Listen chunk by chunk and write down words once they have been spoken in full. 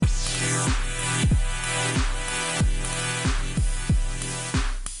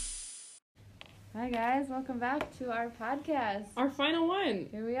guys, welcome back to our podcast. Our final one.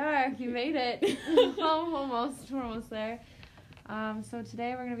 Here we are. You made it. Almost. We're almost there. So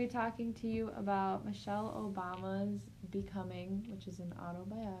today we're going to be talking to you about Michelle Obama's Becoming, which is an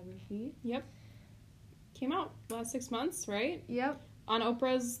autobiography. Yep. Came out last 6 months, right? Yep. On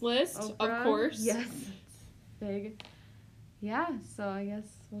Oprah's list, Oprah, of course. Yes. It's big. Yeah, so I guess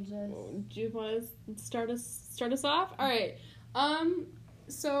we'll just... Do you want to start us off? All right.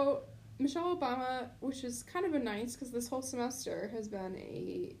 So Michelle Obama, which is kind of a nice, because this whole semester has been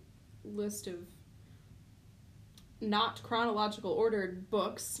a list of not chronological ordered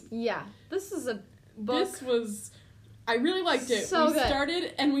books. Yeah, this is a book. This was... I really liked it. So we good.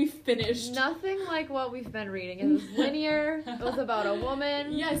 started and we finished. Nothing like what we've been reading. It was linear. It was about a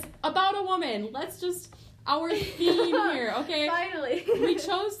woman. Yes, about a woman. Let's just... Our theme here, okay? Finally. We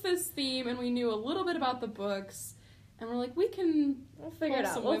chose this theme and we knew a little bit about the books. And we're like, we'll figure it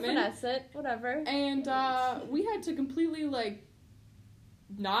out. We'll finesse it. Whatever. And we had to completely,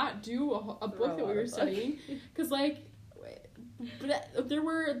 not do a book that we were studying. Because, there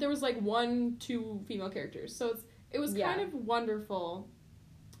was, 1-2 female characters. So it was kind of wonderful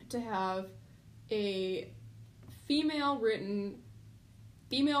to have a female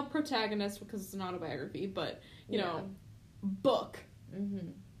protagonist, because it's an autobiography, but, you know, book. Mm-hmm.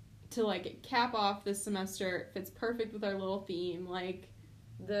 To, cap off this semester. It fits perfect with our little theme,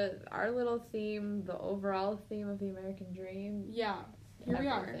 our little theme, the overall theme of the American dream. Yeah, here we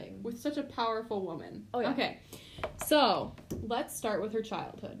are, with such a powerful woman. Oh, yeah. Okay, so, let's start with her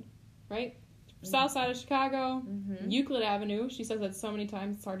childhood, right? Mm-hmm. South side of Chicago, Euclid Avenue. She says that so many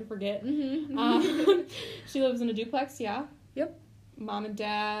times, it's hard to forget. Mm-hmm. She lives in a duplex, yeah? Yep. Mom and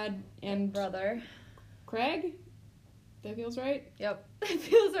dad and brother. Craig? That feels right? Yep. It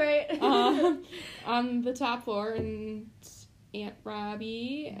feels right. On the top floor, and Aunt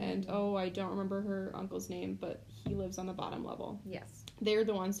Robbie, and I don't remember her uncle's name, but he lives on the bottom level. Yes. They're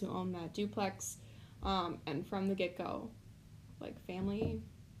the ones who own that duplex, and from the get-go, family,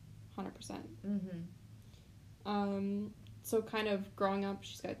 100%. Mm-hmm. So kind of growing up,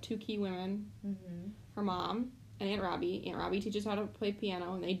 she's got 2 key women, her mom and Aunt Robbie. Aunt Robbie teaches how to play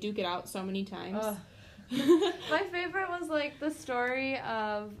piano, and they duke it out so many times. My favorite was the story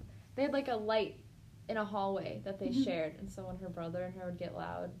of they had a light in a hallway that they shared, and so when her brother and her would get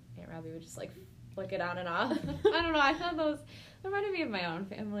loud, Aunt Robbie would just flick it on and off. I don't know, I thought those reminded me of my own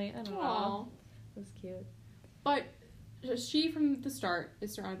family. I don't know. It was cute. But she from the start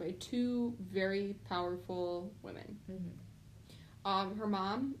is surrounded by 2 very powerful women. Her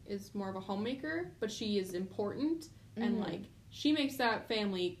mom is more of a homemaker, but she is important, and she makes that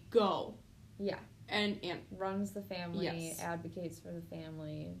family go. Yeah. And runs the family, advocates for the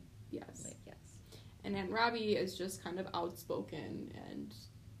family. Yes. Yes. And Aunt Robbie is just kind of outspoken and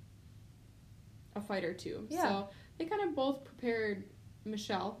a fighter too. Yeah. So they kind of both prepared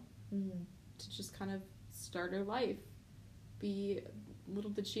Michelle to just kind of start her life.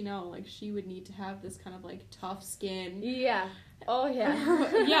 Little did she know, she would need to have this kind of tough skin. Yeah. Oh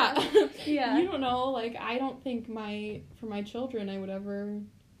yeah. Yeah. Yeah. You don't know, I don't think for my children I would ever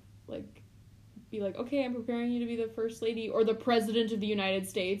be okay, I'm preparing you to be the first lady or the president of the United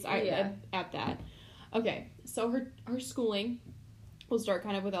States. At that. Okay, so her schooling will start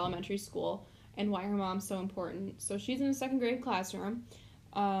kind of with elementary school and why her mom's so important. So she's in the 2nd grade classroom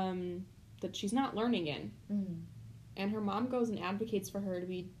that she's not learning in. And her mom goes and advocates for her to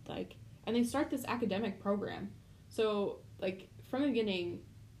be and they start this academic program. So from the beginning,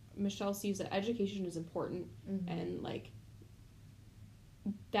 Michelle sees that education is important and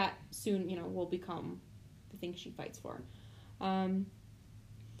that soon, will become the thing she fights for.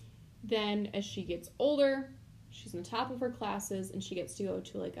 Then as she gets older, she's on the top of her classes, and she gets to go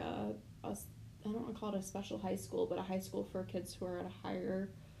to I don't want to call it a special high school, but a high school for kids who are at a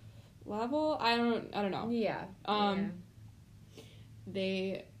higher level. I don't know. Yeah.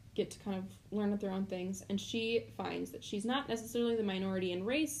 They get to kind of learn their own things, and she finds that she's not necessarily the minority in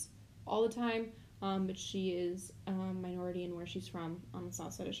race all the time, but she is a minority in where she's from on the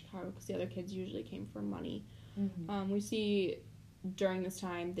south side of Chicago, because the other kids usually came for money. We see during this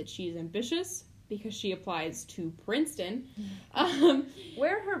time that she's ambitious because she applies to Princeton.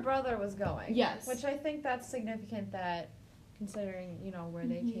 Where her brother was going. Yes. Which I think that's significant that, considering, where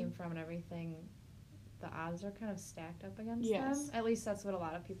they came from and everything, the odds are kind of stacked up against them. At least that's what a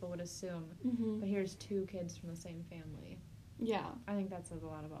lot of people would assume. But here's 2 kids from the same family. Yeah. I think that says a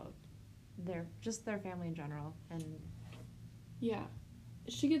lot about their family in general. And yeah,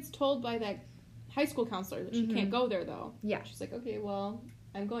 she gets told by that high school counselor that she can't go there, though. Yeah. She's like, okay, well,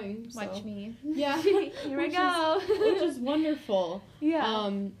 I'm going, so. Watch me. Yeah. Here I go. Which is wonderful.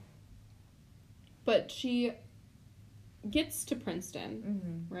 Yeah. But she gets to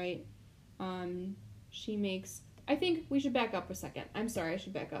Princeton, right? She makes... I think we should back up a second. I'm sorry, I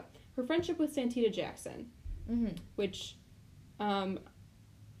should back up. Her friendship with Santita Jackson, which...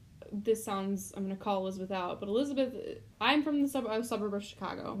 this sounds... I'm going to call Elizabeth out, but Elizabeth... I'm from the suburb of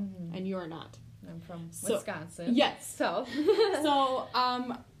Chicago, and you are not. I'm from Wisconsin. Yes. So... So,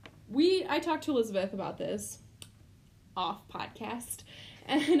 I talked to Elizabeth about this off podcast,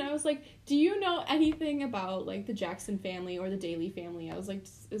 and I was like, do you know anything about, like, the Jackson family or the Daly family? I was like,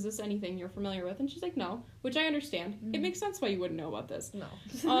 is this anything you're familiar with? And she's like, no, which I understand. It makes sense why you wouldn't know about this. No.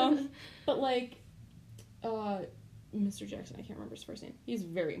 But, like, Mr. Jackson, I can't remember his first name. He's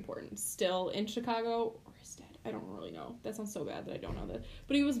very important. Still in Chicago, or is dead. I don't really know. That sounds so bad that I don't know that.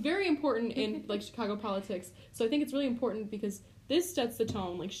 But he was very important in, like, Chicago politics. So I think it's really important because this sets the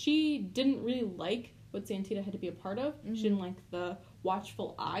tone. Like, she didn't really like what Santita had to be a part of. She didn't like the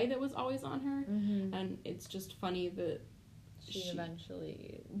watchful eye that was always on her. And it's just funny that she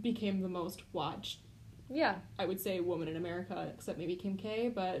eventually became the most watched, I would say, woman in America, except maybe Kim K,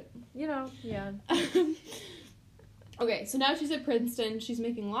 but... You know, yeah. Okay, so now she's at Princeton. She's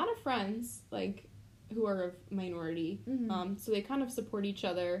making a lot of friends, like, who are of minority. So they kind of support each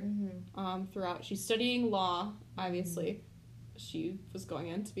other throughout. She's studying law, obviously. She was going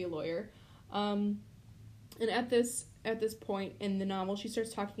in to be a lawyer. And at this point in the novel, she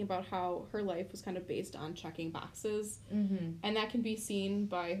starts talking about how her life was kind of based on checking boxes. And that can be seen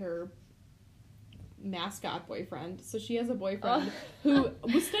by her mascot boyfriend. So she has a boyfriend who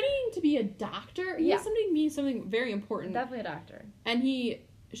was studying to be a doctor. He was studying something very important. Definitely a doctor. And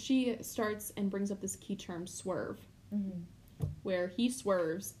she starts and brings up this key term, swerve, where he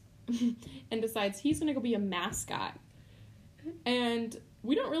swerves and decides he's going to go be a mascot. And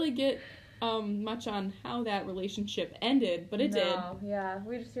we don't really get much on how that relationship ended, but it did. Yeah.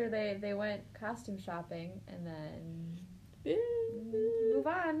 We just hear they went costume shopping and then move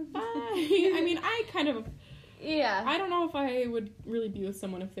on. Bye. I mean, I kind of... Yeah. I don't know if I would really be with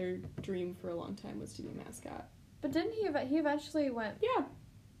someone if their dream for a long time was to be a mascot. But didn't he eventually went... Yeah.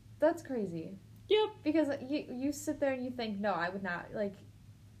 That's crazy. Yep. Because you sit there and you think, no, I would not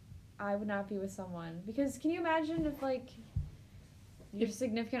be with someone. Because can you imagine if, like, your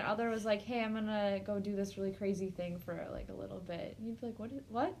significant other was like, hey, I'm gonna go do this really crazy thing for, like, a little bit. And you'd be like,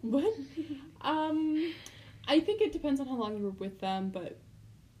 what? What? I think it depends on how long you were with them, but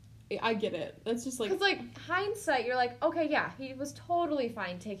I get it. That's just, like... Because, like, hindsight, you're like, okay, yeah, he was totally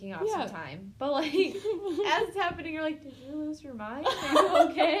fine taking off some time. But, like, as it's happening, you're like, did you lose your mind? Are you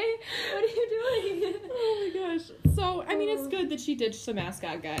okay? What are you doing? Oh, my gosh. So, I mean, it's good that she ditched the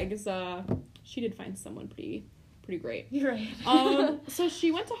mascot guy, because she did find someone pretty great. You're right. So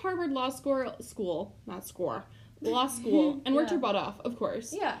she went to Harvard Law School, and worked her butt off, of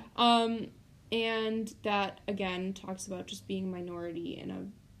course. Yeah. And that, again, talks about just being minority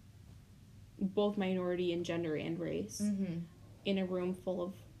both minority in gender and race in a room full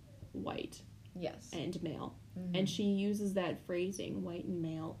of white and male. And she uses that phrasing, white and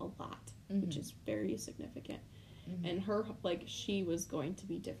male, a lot, which is very significant. And her, like, she was going to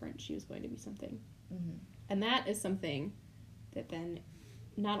be different. She was going to be something. And that is something that then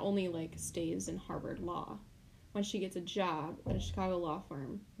not only, like, stays in Harvard Law. When she gets a job at a Chicago law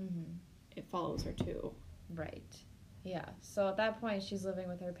firm, it follows her too. Right. Yeah. So at that point, she's living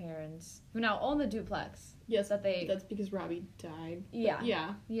with her parents, who now own the duplex. Yes, that's because Robbie died.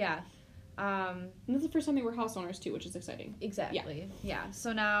 Yeah. Yeah. And that's the first time they were house owners too, which is exciting. Exactly. Yeah.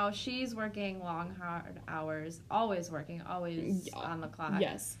 So now she's working long, hard hours, always working, always on the clock.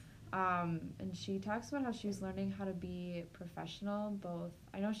 Yes. And she talks about how she was learning how to be professional,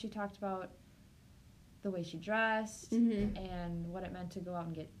 I know she talked about the way she dressed and what it meant to go out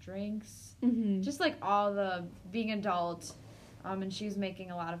and get drinks. Just, like, all the being adult. And she was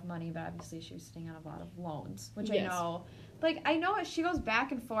making a lot of money, but obviously she was sitting on a lot of loans, which I know. Like, I know she goes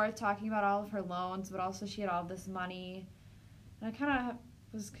back and forth talking about all of her loans, but also she had all this money. And I kind of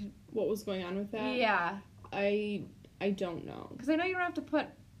was... What was going on with that? Yeah. I don't know. Because I know you don't have to put...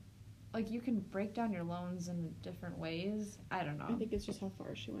 Like, you can break down your loans in different ways. I don't know. I think it's just how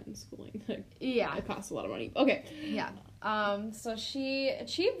far she went in schooling. Yeah. It costs a lot of money. Okay. Yeah. So she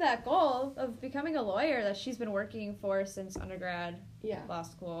achieved that goal of becoming a lawyer that she's been working for since undergrad law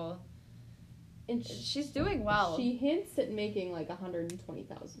school. And she's doing well. She hints at making, like,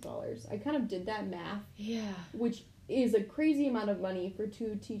 $120,000. I kind of did that math. Yeah. Which is a crazy amount of money for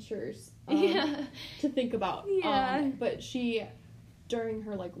two teachers to think about. Yeah. But she... during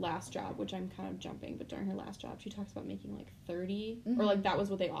her, like, last job, which I'm kind of jumping, but during her last job, she talks about making, like, 30, Mm-hmm. or, like, that was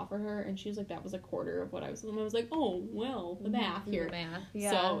what they offer her, and she was like, that was a quarter of what I was, and I was like, oh, well, the math here. The math,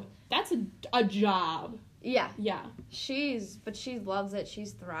 yeah. So, that's a job. Yeah. Yeah. She loves it.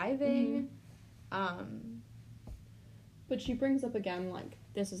 She's thriving. But she brings up again, like,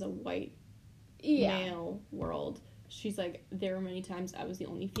 this is a white male world. She's like, there were many times I was the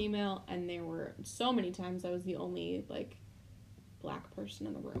only female, and there were so many times I was the only, like, black person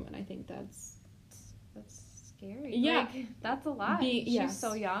in the room, and I think that's scary. Yeah. Like, that's a lot. Yes. She's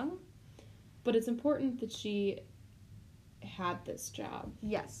so young. But it's important that she had this job.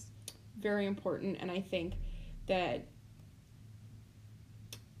 Yes. Very important, and I think that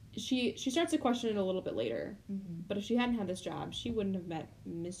she starts to question it a little bit later. Mm-hmm. But if she hadn't had this job, she wouldn't have met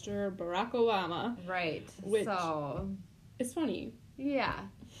Mr. Barack Obama. Right. Which so it's funny. Yeah.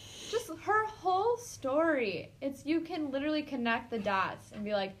 Just her whole story. You can literally connect the dots and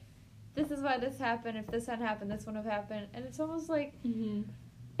be like, this is why this happened. If this hadn't happened, this wouldn't have happened. And it's almost like, I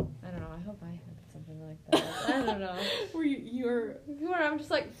don't know. I hope I had something like that. I don't know. Where I'm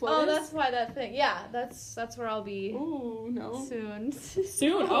just like, Flores? oh, that's why that thing. Yeah, that's where I'll be. Oh no. Soon.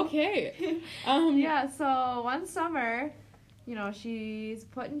 Okay. Yeah. So one summer, she's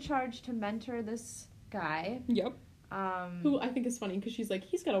put in charge to mentor this guy. Yep. Who I think is funny because she's like,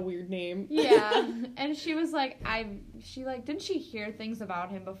 he's got a weird name. Yeah. And she was like, didn't she hear things about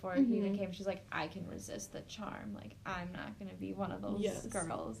him before he even came? She's like, I can resist the charm. Like, I'm not going to be one of those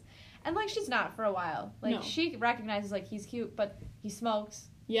girls. And, like, she's not for a while. Like, no. She recognizes, like, he's cute, but he smokes.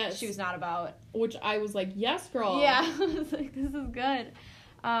 Yes. She was not about. Which I was like, yes, girl. Yeah. I was like, this is good.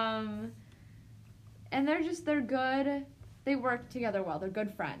 And they're good. They work together well. They're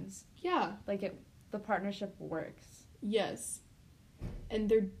good friends. Yeah. Like, the partnership works. Yes. And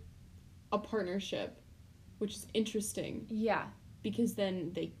they're a partnership, which is interesting. Yeah. Because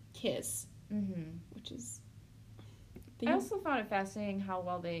then they kiss. Mm-hmm. Which is... I also found it fascinating how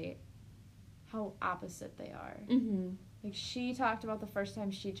opposite they are. Mm-hmm. Like, she talked about the first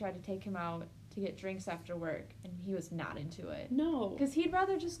time she tried to take him out to get drinks after work, and he was not into it. No. Because he'd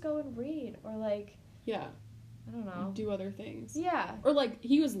rather just go and read, or, like... Yeah. I don't know. Do other things. Yeah. Or, like,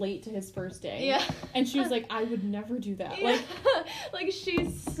 he was late to his first day. Yeah. And she was like, I would never do that. Yeah. Like, like,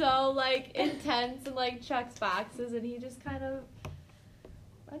 she's so, like, intense and, like, checks boxes, and he just kind of...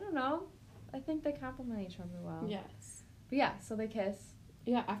 I don't know. I think they complement each other well. yes. But yeah, so they kiss.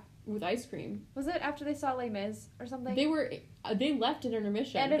 Yeah, with ice cream. Was it after they saw Les Mis or something? They left at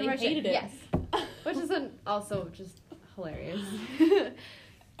intermission. They hated it. Yes. Which is also just hilarious.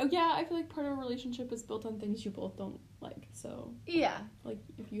 Oh, yeah, I feel like part of a relationship is built on things you both don't like, so... Yeah. Like,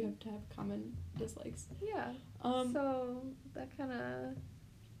 if you have to have common dislikes. Yeah. So, that kind of...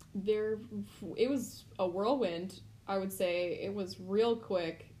 It was a whirlwind, I would say. It was real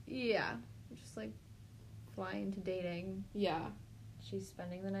quick. Yeah. Just, like, flying to dating. Yeah. She's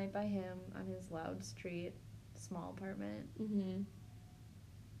spending the night by him on his loud street, small apartment. Mm-hmm.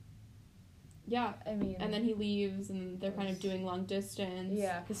 Yeah, I mean... And then he leaves, and they're kind of doing long distance.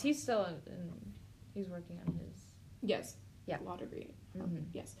 Yeah, because he's still he's working on his... Yes. Yeah. Law degree. Mm-hmm.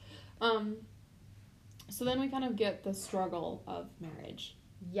 Yes. So then we kind of get the struggle of marriage.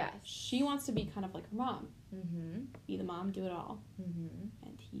 Yes. She wants to be kind of like her mom. Mm-hmm. Be the mom, do it all. Mm-hmm.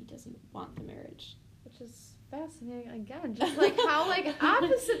 And he doesn't want the marriage. Which is fascinating, again. Just, like, how, like,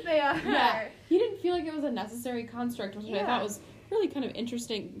 opposite they are. Yeah. He didn't feel like it was a necessary construct, which I thought was really kind of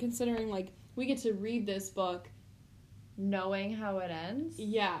interesting, considering, like, we get to read this book knowing how it ends.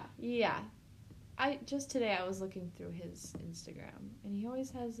 Yeah. Yeah. Today I was looking through his Instagram, and he always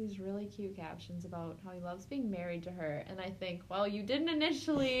has these really cute captions about how he loves being married to her, and I think, well, you didn't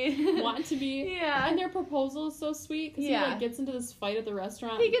initially want to be. Yeah. And their proposal is so sweet, because he, like, gets into this fight at the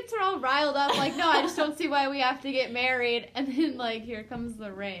restaurant. He gets her all riled up, like, no, I just don't see why we have to get married, and then, like, here comes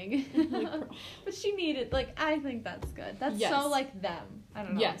the ring. Like, but she needed, like, I think that's good. That's so, like, them. I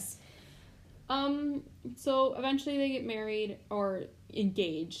don't know. Yes. So eventually they get married or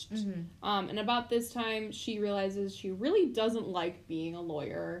engaged. Mm-hmm. And about this time she realizes she really doesn't like being a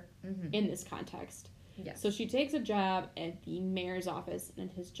lawyer in this context. Yes. So she takes a job at the mayor's office, and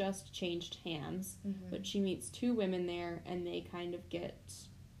it has just changed hands. Mm-hmm. But she meets two women there, and they're kind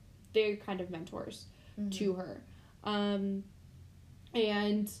of mentors to her. And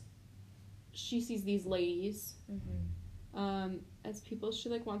she sees these ladies as people she,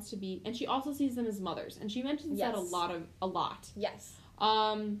 like, wants to be, and she also sees them as mothers, and she mentions that a lot. Yes.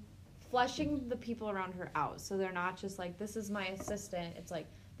 Fleshing the people around her out, so they're not just like, this is my assistant. It's like,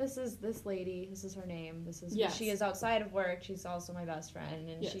 this is this lady, this is her name, this is what she is outside of work, she's also my best friend,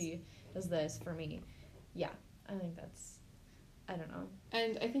 and she does this for me. Yeah, I think that's I don't know.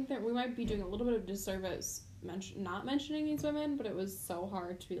 And I think that we might be doing a little bit of disservice not mentioning these women, but it was so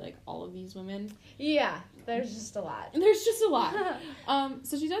hard to be like all of these women. Yeah, there's just a lot. There's just a lot.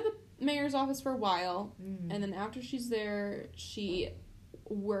 So she's at the mayor's office for a while, and then after she's there, she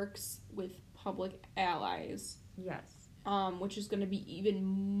works with Public Allies. Yes. Which is going to be even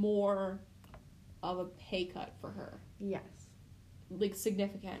more of a pay cut for her. Yes. Like,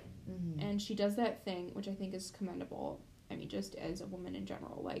 significant. Mm-hmm. And she does that thing, which I think is commendable. I mean, just as a woman in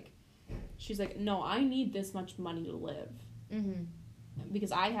general. Like, she's like, no, I need this much money to live. Mm-hmm.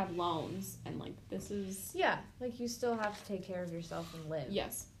 Because I have loans, and, like, this is... Yeah, like, you still have to take care of yourself and live.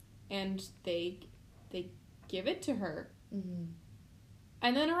 Yes. And they give it to her. Mm-hmm.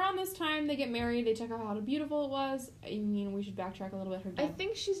 And then around this time, they get married. They talk about how beautiful it was. I mean, we should backtrack a little bit. Her dad. I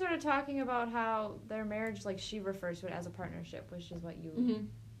think she started talking about how their marriage, like, she refers to it as a partnership, which is what you,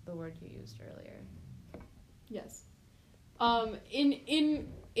 the word you used earlier. Yes.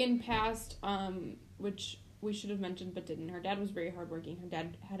 In past, which we should have mentioned but didn't. Her dad was very hardworking. Her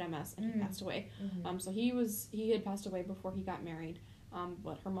dad had MS and he passed away. Mm-hmm. So he had passed away before he got married.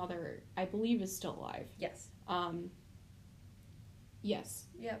 But her mother, I believe, is still alive. Yes. Yes.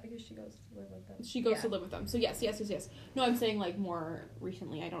 Yeah, because she goes to live with them. She goes to live with them. So yes. No, I'm saying, like, more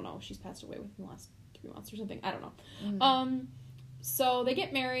recently. I don't know. She's passed away within the last 3 months or something. I don't know. Mm-hmm. So they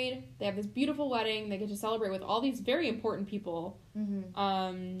get married. They have this beautiful wedding. They get to celebrate with all these very important people.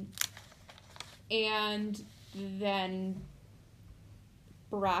 Mm-hmm. And then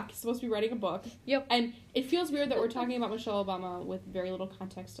Barack is supposed to be writing a book. Yep. And it feels weird that we're talking about Michelle Obama with very little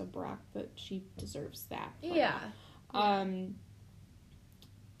context of Barack, but she deserves that. Yeah.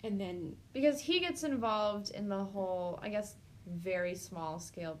 And then... Because he gets involved in the whole, I guess, very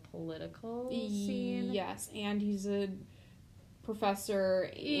small-scale political scene. Yes, and he's a professor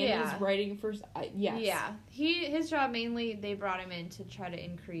and is writing for... yes. Yeah. His job mainly, they brought him in to try to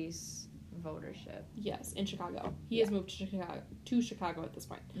increase votership. Yes, in Chicago. He has moved to Chicago at this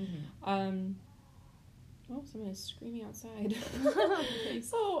point. Mm-hmm. Someone is screaming outside.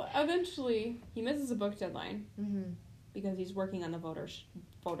 So, eventually, he misses a book deadline. Mm-hmm. Because he's working on the voter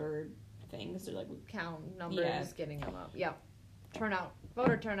things. So, like, count numbers, getting them up. Yeah. Turnout.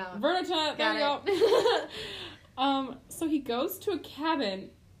 Voter turnout. Voter turnout. There you go. So he goes to a cabin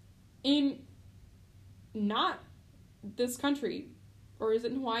in not this country. Or is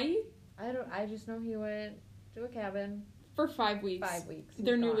it in Hawaii? I just know he went to a cabin. For 5 weeks. 5 weeks.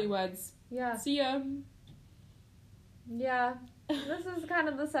 They're newlyweds. Yeah. See ya. Yeah. This is kind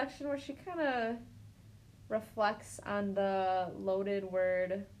of the section where she kind of reflects on the loaded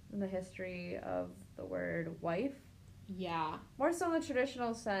word in the history of the word wife. Yeah. More so in the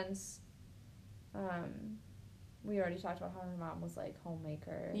traditional sense. We already talked about how her mom was, like,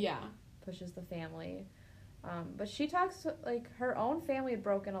 homemaker. Yeah. Pushes the family. But she talks, like, her own family had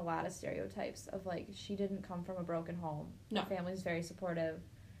broken a lot of stereotypes of, like, she didn't come from a broken home. No. Her family's very supportive.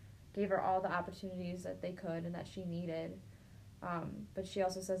 Gave her all the opportunities that they could and that she needed. But she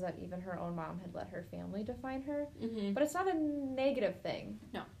also says that even her own mom had let her family define her. Mm-hmm. But it's not a negative thing.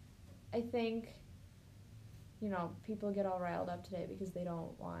 No. I think, people get all riled up today because they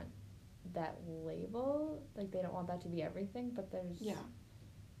don't want that label. Like, they don't want that to be everything, but there's... Yeah.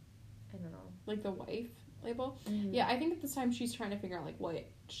 I don't know. Like the wife label? Mm-hmm. Yeah, I think at this time she's trying to figure out, like, what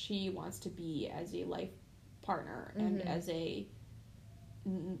she wants to be as a life partner and as a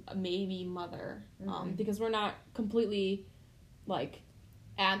maybe mother. Because we're not completely... like,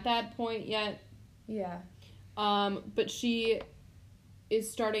 at that point yet. Yeah. But she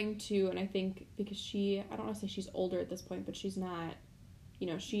is starting to, and I think because I don't want to say she's older at this point, but she's not,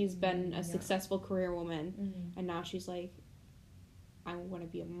 she's been a successful career woman, and now she's like, I want to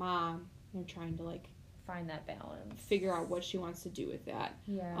be a mom, and trying to, like, find that balance. Figure out what she wants to do with that.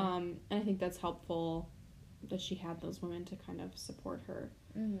 Yeah. And I think that's helpful that she had those women to kind of support her.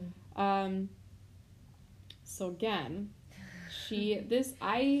 Mm-hmm. So again...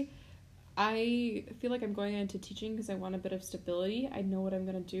 I feel like I'm going into teaching because I want a bit of stability. I know what I'm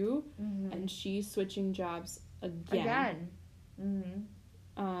going to do. Mm-hmm. And she's switching jobs again.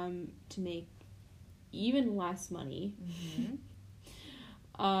 Mm-hmm. To make even less money.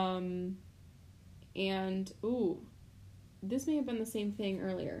 Mm-hmm. And, this may have been the same thing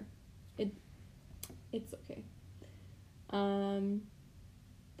earlier. It's okay.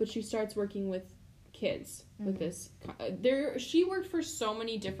 But she starts working with kids with this. She worked for so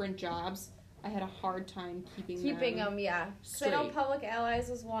many different jobs. I had a hard time keeping them. Yeah. Because I know Public Allies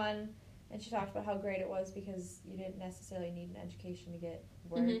was one, and she talked about how great it was because you didn't necessarily need an education to get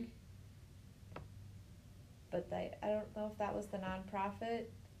work. Mm-hmm. But I don't know if that was the nonprofit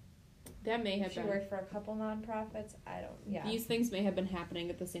That may have She been. worked for a couple nonprofits. I don't. Yeah. These things may have been happening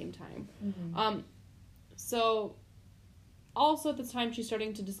at the same time. Mm-hmm. So, also at this time, she's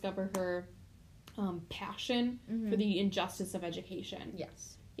starting to discover her passion for the injustice of education.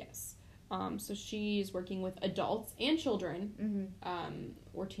 Yes. Yes. So she's working with adults and children,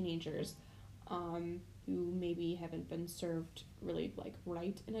 or teenagers, who maybe haven't been served really, like,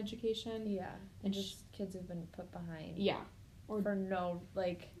 right in education. Yeah. And just kids who've been put behind. Yeah. Or for no,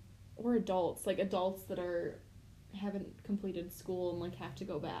 like... Or adults. Like, adults that haven't completed school and, like, have to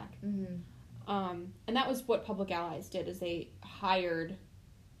go back. Mm-hmm. And that was what Public Allies did, is they hired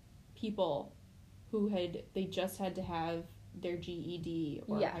people who they just had to have their GED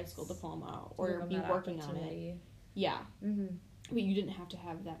or high school diploma or be working on it. Yeah. Mm-hmm. But you didn't have to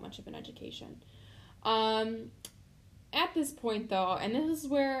have that much of an education. At this point, though, and this is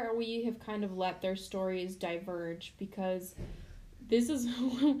where we have kind of let their stories diverge, because this is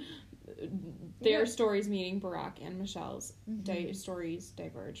their stories, meaning Barack and Michelle's stories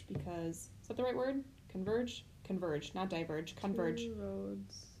diverge, because, is that the right word? Converge, not diverge, converge. Two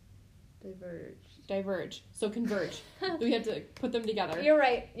roads diverge. So converge. We had to put them together. You're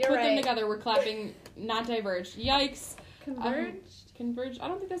right. Put them together. We're clapping, not diverge. Yikes. Converged? I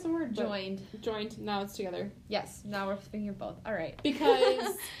don't think that's a word. Joined. Now it's together. Yes. Now we're speaking of both. All right.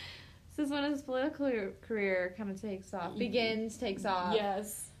 Because this is when his political career kind of takes off. Begins, takes off.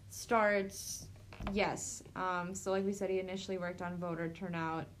 Yes. Starts. Yes. So like we said, he initially worked on voter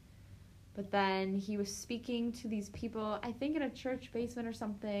turnout. But then he was speaking to these people, I think in a church basement or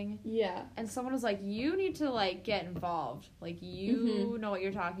something. Yeah. And someone was like, you need to, like, get involved. Like, you know what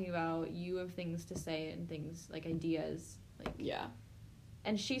you're talking about. You have things to say and things, like, ideas. Like, yeah.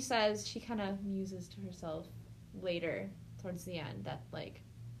 And she says, she kind of muses to herself later, towards the end, that, like,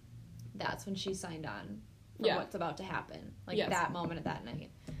 that's when she signed on for what's about to happen. Like, that moment at that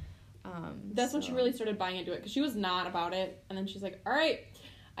night. That's when she really started buying into it, because she was not about it. And then she's like, all right,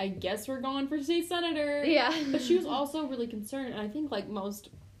 I guess we're going for state senator. Yeah. But she was also really concerned, and I think, like, most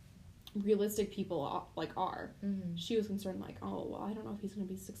realistic people, like, are. Mm-hmm. She was concerned, like, oh, well, I don't know if he's going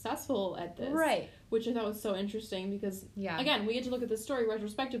to be successful at this. Right. Which I thought was so interesting, because, again, we get to look at this story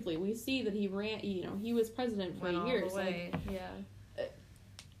retrospectively. We see that he ran, he was president for 8 years. Like,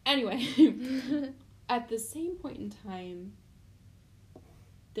 anyway, at the same point in time,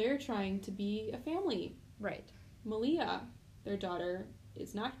 they're trying to be a family. Right. Malia, their daughter,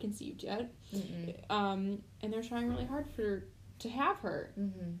 is not conceived yet, and they're trying really hard to have her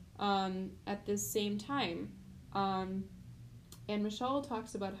at this same time. And Michelle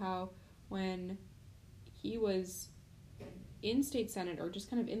talks about how when he was in state senate, or just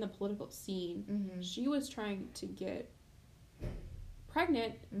kind of in the political scene, she was trying to get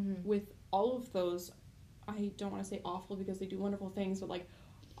pregnant with all of those, I don't want to say awful because they do wonderful things, but like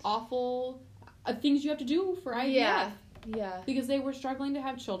awful things you have to do for IVF. Yeah. Because they were struggling to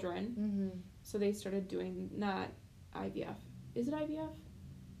have children. So they started doing not IVF. Is it IVF?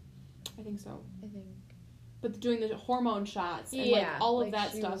 I think so. I think. But doing the hormone shots and like all of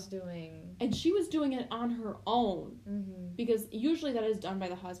that stuff. And she was doing it on her own. Because usually that is done by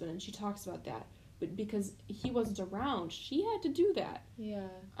the husband, and she talks about that. But because he wasn't around, she had to do that. Yeah.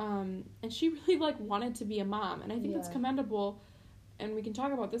 And she really like wanted to be a mom, and I think that's commendable. And we can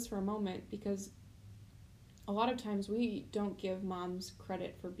talk about this for a moment, because a lot of times we don't give moms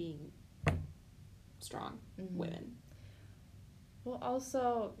credit for being strong women. Well,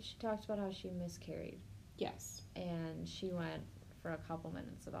 also, she talked about how she miscarried. Yes. And she went for a couple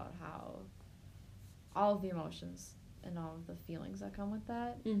minutes about how all of the emotions and all of the feelings that come with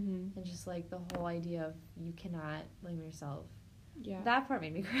that. And just, like, the whole idea of you cannot blame yourself. Yeah. That part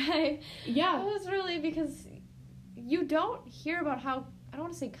made me cry. Yeah. It was really because you don't hear about how, I don't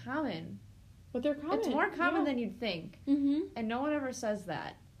want to say common, but they're common. It's more common than you'd think. And no one ever says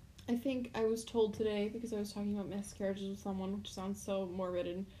that. I think I was told today, because I was talking about miscarriages with someone, which sounds so morbid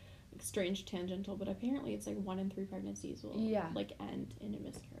and like, strange, tangential, but apparently it's like 1 in 3 pregnancies will like end in a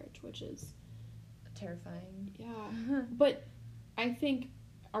miscarriage, which is terrifying. Yeah. But I think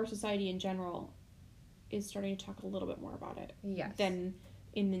our society in general is starting to talk a little bit more about it. Yes. Than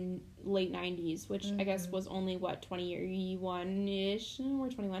in the late 90s, which I guess was only, 21-ish? We're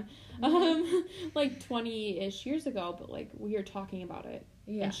 21. Like 20-ish years ago, but, like, we are talking about it.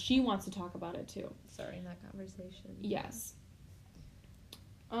 Yeah. And she wants to talk about it, too. Starting that conversation. Yes.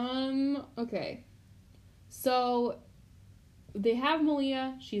 Okay. So, they have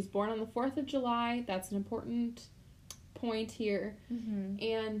Malia. She's born on the 4th of July. That's an important point here.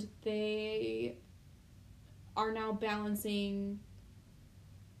 And they are now balancing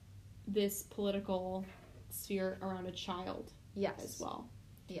this political sphere around a child as well.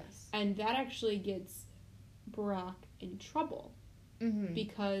 Yes. And that actually gets Barack in trouble. Mm-hmm.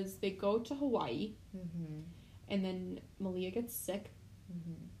 Because they go to Hawaii. Mm-hmm. And then Malia gets sick.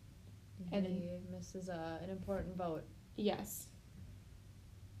 Mm-hmm. And he misses an important vote. Yes.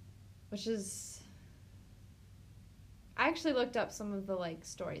 Which is... I actually looked up some of the, like,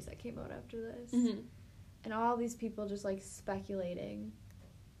 stories that came out after this. Mm-hmm. And all these people just, like, speculating.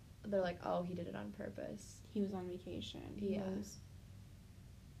 They're like, oh, he did it on purpose. He was on vacation. Yeah.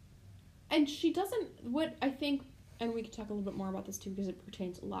 And she doesn't... What I think... And we can talk a little bit more about this, too, because it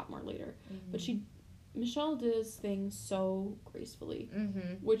pertains a lot more later. Mm-hmm. But Michelle does things so gracefully.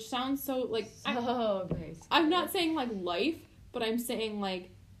 Mm-hmm. Which sounds so, like... gracefully. I'm not saying, like, life, but I'm saying, like,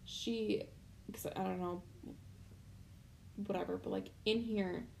 she... Because I don't know... Whatever, but, like, in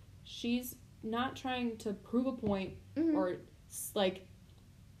here, she's not trying to prove a point or, like,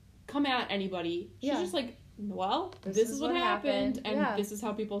 come at anybody. She's just like, well, this is what happened, and this is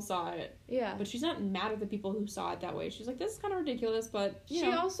how people saw it. Yeah. But she's not mad at the people who saw it that way. She's like, this is kind of ridiculous, but, you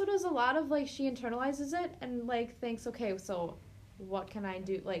know. She also does a lot of, like, she internalizes it and, like, thinks, okay, so what can I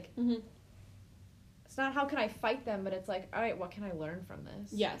do? Like, it's not how can I fight them, but it's like, all right, what can I learn from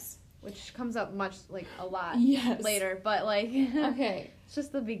this? Yes. Which comes up much, like, a lot later, but, like, okay. It's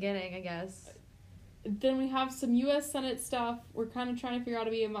just the beginning, I guess. Then we have some U.S. Senate stuff. We're kind of trying to figure out to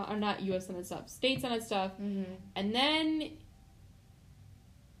be, or not U.S. Senate stuff, state Senate stuff. Mm-hmm. And then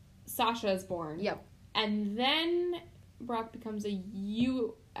Sasha is born. Yep. And then Brock becomes a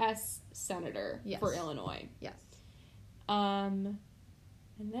U.S. Senator for Illinois. Yes. And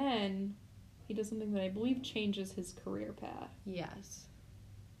then he does something that I believe changes his career path. Yes.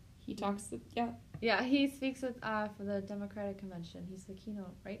 He talks to, Yeah, he speaks at, for the Democratic Convention. He's the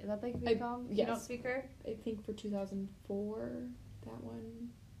keynote, right? Is that what they call him? Yes. Keynote speaker? I think for 2004, that one,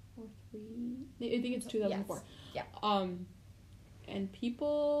 or 3. I think it's 2004. Yes. Yeah. And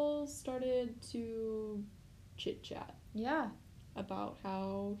people started to chit-chat. Yeah. About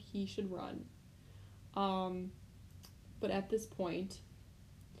how he should run. But at this point,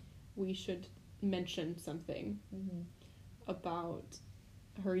 we should mention something about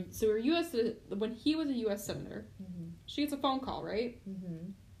her. So her when he was a U.S. Senator, she gets a phone call, right?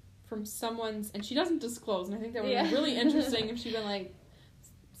 From someone's, and she doesn't disclose, and I think that would be really interesting if she'd been like,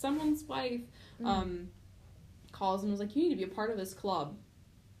 someone's wife calls and was like, you need to be a part of this club.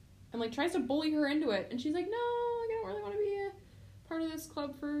 And like tries to bully her into it. And she's like, no, I don't really want to be a part of this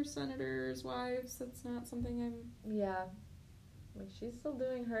club for senators' wives. That's not something I'm... Yeah. Like, she's still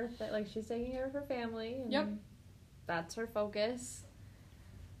doing her thing. Like, she's taking care of her family. And that's her focus.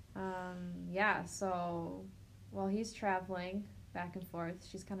 Yeah, so while he's traveling back and forth,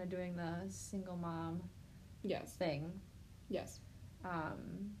 she's kind of doing the single mom thing. Yes.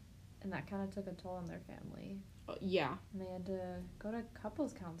 And that kind of took a toll on their family. Yeah. And they had to go to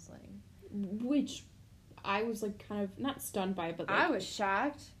couples counseling. Which I was, like, kind of, not stunned by, but, like... I was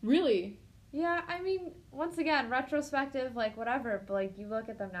shocked. Really? Yeah, I mean, once again, retrospective, like, whatever, but, like, you look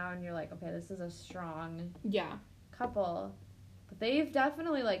at them now and you're like, okay, this is a strong couple. But they've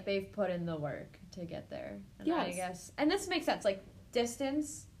definitely, like, they've put in the work to get there. And I guess, and this makes sense, like,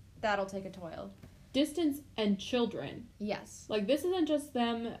 distance, that'll take a toil. Distance and children. Yes. Like, this isn't just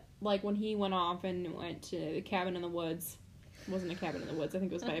them, like, when he went off and went to the cabin in the woods. It wasn't a cabin in the woods, I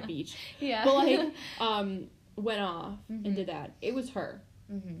think it was by a beach. Yeah. But, like, went off and did that. It was her.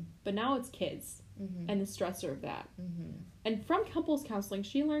 But now it's kids and the stressor of that. And from couples counseling,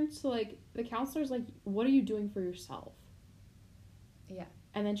 she learns to, like, the counselor's like, what are you doing for yourself? Yeah.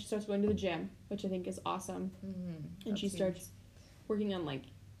 And then she starts going to the gym, which I think is awesome. And she starts working on, like,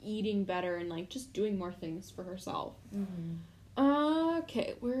 eating better and, like, just doing more things for herself.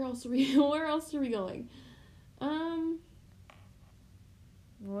 Okay, where else are we going?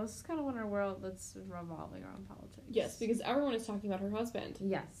 Well, this is kind of in a world that's revolving around politics. Yes, because everyone is talking about her husband.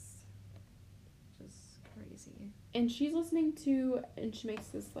 Yes. Just crazy. And she's listening to, and she makes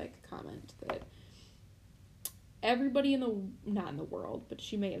this, like, comment that everybody not in the world, but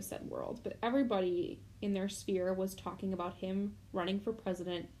she may have said world, but everybody in their sphere was talking about him running for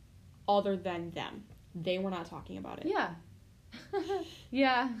president other than them. They were not talking about it. Yeah.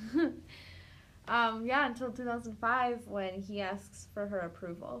 Yeah. Yeah, until 2005 when he asks for her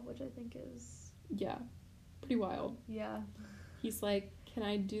approval, which I think is... Yeah. Pretty wild. Yeah. He's like, can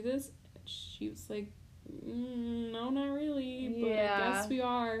I do this? She was like, no, not really, but I guess we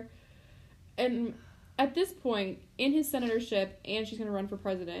are. And at this point, in his senatorship, and she's going to run for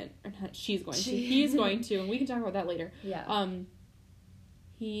president, or not, he's going to, and we can talk about that later. Yeah.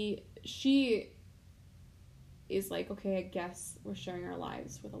 She is like, okay, I guess we're sharing our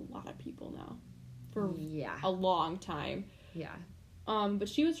lives with a lot of people now. For a long time. Yeah. But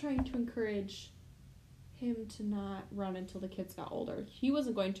she was trying to encourage him to not run until the kids got older. He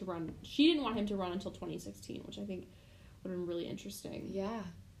wasn't going to run. She didn't want him to run until 2016, which I think would have been really interesting. Yeah.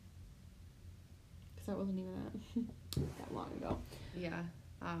 Because that wasn't even that long ago. Yeah.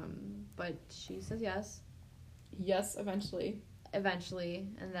 But she says yes. Yes, eventually.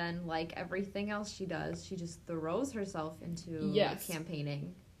 And then, like everything else she does, she just throws herself into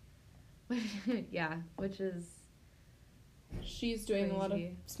campaigning. Yeah, which is... She's doing crazy. a lot of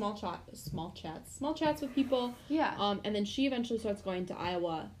small chats with people. Yeah. And then she eventually starts going to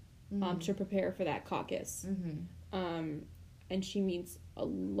Iowa to prepare for that caucus. Mm-hmm. And she meets a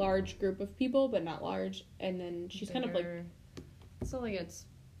large group of people, but not large. And then she's kind of like... Slowly gets...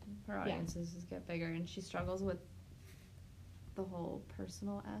 Her audiences just get bigger, and she struggles with the whole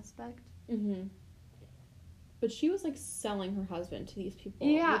personal aspect. Mm-hmm. But she was, like, selling her husband to these people.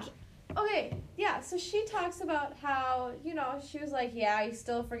 Yeah. Which... Okay, yeah, so she talks about how, you know, she was like, yeah, he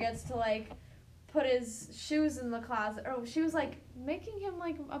still forgets to, like, put his shoes in the closet. Or she was, like, making him,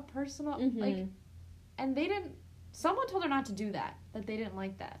 like, a personal, like, and they didn't, someone told her not to do that they didn't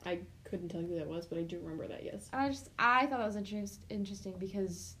like that. I couldn't tell you who that was, but I do remember that, yes. And I thought that was interesting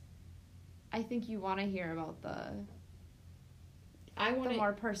because I think you want to hear about the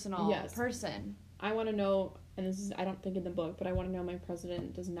more personal person. I want to know, and this is, I don't think in the book, but I want to know my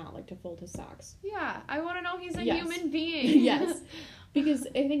president does not like to fold his socks. Yeah, I want to know he's a human being. Yes. Because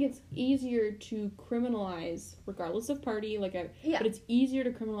I think it's easier to criminalize, regardless of party, but it's easier to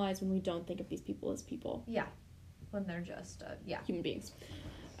criminalize when we don't think of these people as people. Yeah. When they're just, human beings.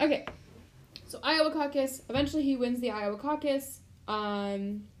 Okay. So, Iowa caucus. Eventually he wins the Iowa caucus.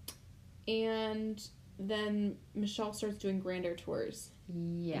 And then Michelle starts doing Grand Air tours.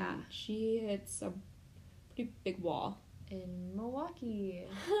 Yeah. And she hits a pretty big wall. In Milwaukee.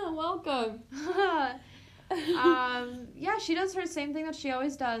 Welcome. Yeah, she does her same thing that she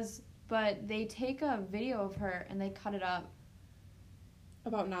always does, but they take a video of her and they cut it up.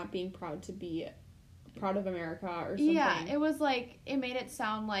 About not being proud of America or something. Yeah, it was like, it made it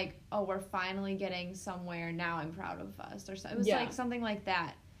sound like, oh, we're finally getting somewhere, now I'm proud of us. Or so. It was like something like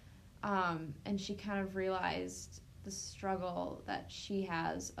that. And she kind of realized the struggle that she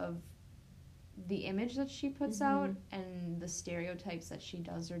has of the image that she puts out and the stereotypes that she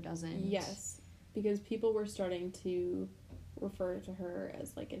does or doesn't. Yes, because people were starting to refer to her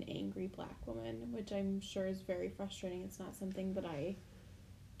as like an angry black woman, which I'm sure is very frustrating. It's not something that I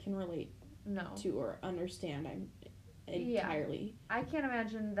can relate to or understand entirely. Yeah. I can't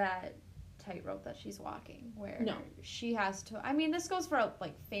imagine that tightrope that she's walking where she has to, I mean, this goes for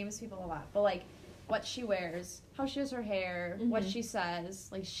like famous people a lot, but like what she wears, how she does her hair, what she says,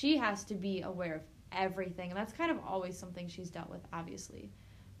 like she has to be aware of everything, and that's kind of always something she's dealt with, obviously.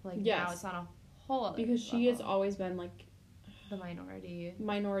 Like now it's on a whole other because she level. has always been like the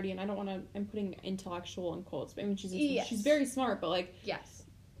minority, and I don't want to, I'm putting intellectual in quotes, but I mean she's very smart, but like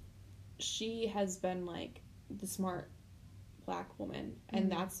she has been like the smart black woman,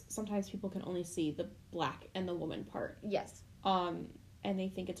 and that's, sometimes people can only see the black and the woman part. Yes. And they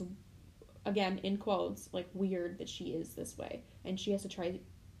think it's, again, in quotes, like weird that she is this way, and she has to try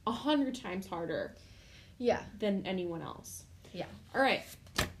 100 times harder than anyone else. Yeah. All right,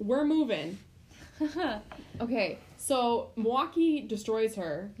 we're moving. Okay, so Milwaukee destroys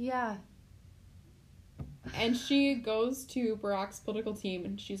her. Yeah. And she goes to Barack's political team,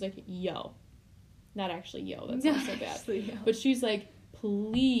 and she's like, yo. Not actually yo, that sounds so bad. But she's like,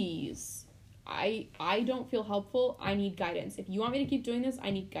 please, I don't feel helpful. I need guidance. If you want me to keep doing this, I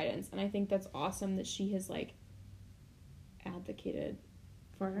need guidance. And I think that's awesome that she has, like, advocated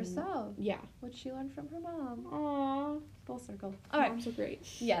for herself. Yeah. What she learned from her mom. Aww. Full circle. All right. Moms are great.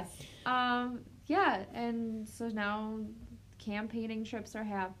 Yes. Yeah, and so now campaigning trips are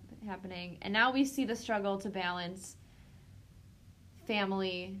happening. And now we see the struggle to balance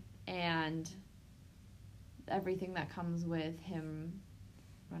family and everything that comes with him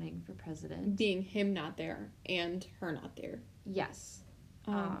running for president. Being him not there and her not there. Yes.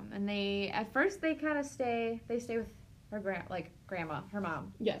 And at first they kind of stay with her grandma, her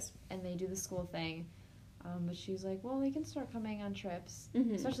mom. Yes. And they do the school thing. But she's like, well, they can start coming on trips,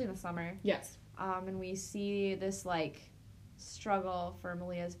 especially in the summer. Yes. And we see this, like, struggle for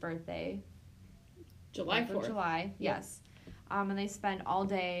Malia's birthday. July 4th. July, yes. And they spend all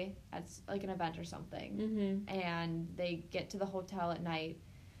day at, like, an event or something. And they get to the hotel at night.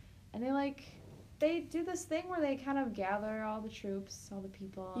 And they do this thing where they kind of gather all the troops, all the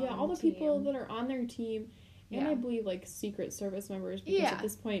people. Yeah, all the people that are on their team. And I believe, like, Secret Service members. Because at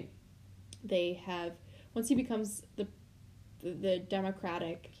this point, they have... Once he becomes the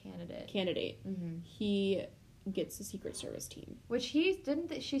Democratic candidate, he gets the Secret Service team. Which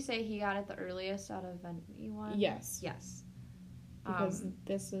she say he got it the earliest out of anyone? Yes. Yes. Because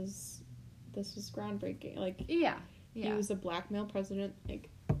this was groundbreaking. Like, yeah. He was a black male president. Like,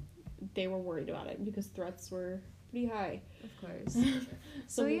 they were worried about it because threats were pretty high. Of course.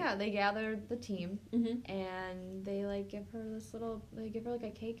 So they gathered the team, and they, like, give her like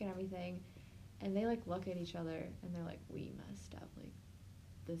a cake and everything, and they, like, look at each other, and they're like, we messed up. Like,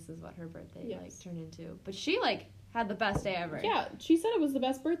 this is what her birthday, like, turned into. But she, like, had the best day ever. Yeah, she said it was the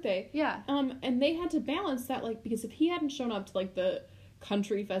best birthday. Yeah. And they had to balance that, like, because if he hadn't shown up to, like, the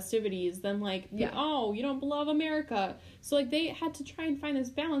country festivities, then, like, oh, you don't love America. So, like, they had to try and find this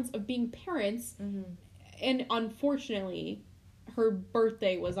balance of being parents, and unfortunately, her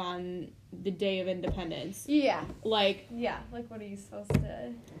birthday was on the Day of Independence. Yeah. Like... Yeah, like, what are you supposed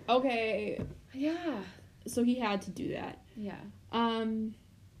to... Okay. Yeah. So he had to do that. Yeah.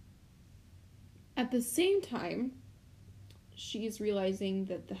 At the same time, she's realizing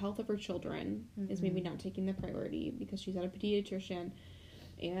that the health of her children is maybe not taking the priority because she's at a pediatrician,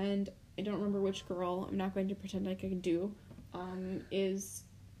 and I don't remember which girl, I'm not going to pretend like I can do,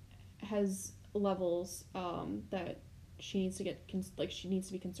 has levels that she needs to she needs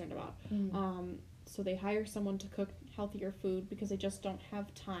to be concerned about. So they hire someone to cook healthier food because they just don't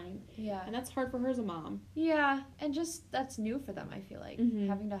have time. Yeah. And that's hard for her as a mom. Yeah, and just that's new for them, I feel like.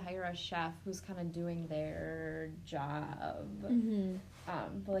 Having to hire a chef who's kind of doing their job.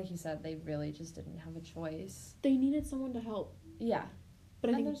 But like you said, they really just didn't have a choice. They needed someone to help. Yeah.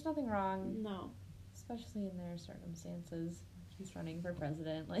 But I think there's nothing wrong. No. Especially in their circumstances. He's running for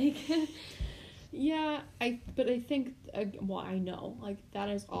president, like... Yeah, I think, I know, like, that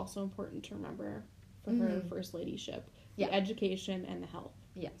is also important to remember for her first ladyship. Yeah. The education and the health.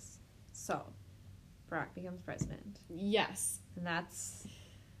 Yes. So, Barack becomes president. Yes. And that's...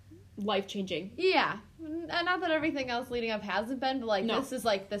 life-changing. Yeah. And not that everything else leading up hasn't been, but, like,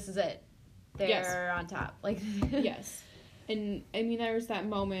 this is it. They're on top. Like... Yes. And, I mean, there's that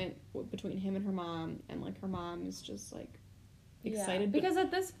moment between him and her mom, and, like, her mom is just, like, excited. Yeah. Because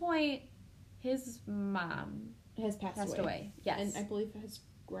at this point... his mom has passed away. Yes. And I believe his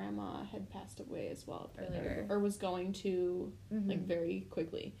grandma had passed away as well. Earlier. Or was going to, like, very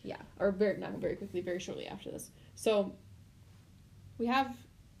quickly. Yeah. Or not very quickly, very shortly after this. So, we have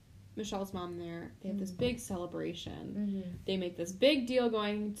Michelle's mom there. They have this big celebration. They make this big deal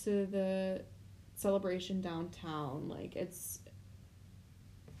going to the celebration downtown. Like, it's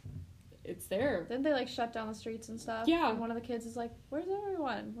there. Didn't they, like, shut down the streets and stuff? Yeah. And one of the kids is like, where's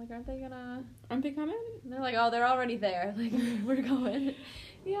everyone? Like, aren't they coming? And they're like, oh, they're already there. Like, we're going.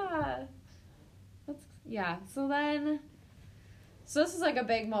 Yeah. So this is, like, a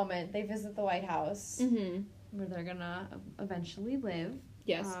big moment. They visit the White House. Where they're gonna eventually live.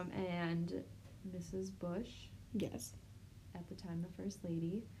 Yes. And Mrs. Bush. Yes. At the time, the First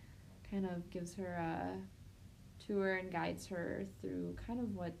Lady, kind of gives her a tour and guides her through kind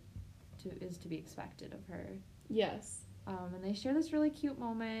of what is to be expected of her. Yes. And they share this really cute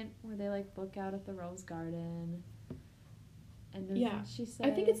moment where they, like, look out at the rose garden. And then she said...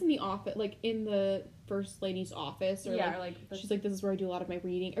 I think it's in the office, like, in the First Lady's office. Or she's like, this is where I do a lot of my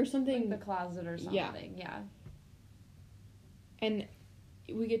reading. Or something. Like the closet or something. Yeah. And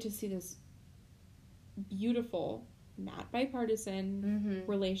we get to see this beautiful, not bipartisan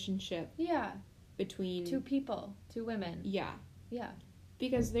relationship. Yeah. Between... two people. Two women. Yeah. Yeah.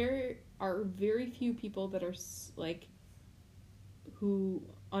 Because there are very few people that are, like, who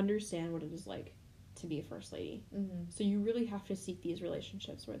understand what it is like to be a first lady. So you really have to seek these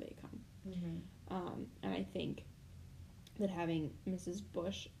relationships where they come. And I think that having Mrs.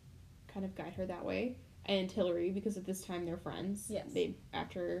 Bush kind of guide her that way, and Hillary, because at this time they're friends. Yes.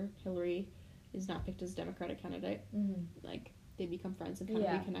 After Hillary is not picked as Democratic candidate, like, they become friends and kind of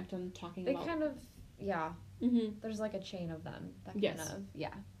reconnect on talking about... They kind of, there's, like, a chain of them. That kind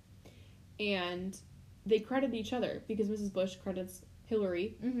of, And they credit each other, because Mrs. Bush credits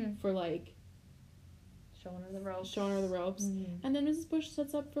Hillary for, like... showing her the ropes. And then Mrs. Bush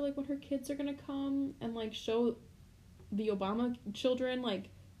sets up for, like, when her kids are gonna come and, like, show the Obama children, like,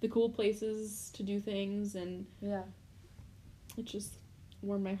 the cool places to do things, and... Yeah. It just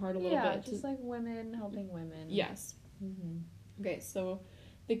warmed my heart a little bit. Yeah, just, like, women helping women. Yes. Okay, so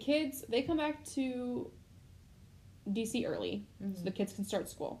the kids, they come back to D.C. early, so the kids can start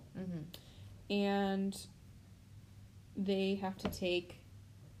school. And they have to take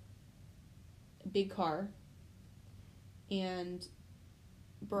a big car, and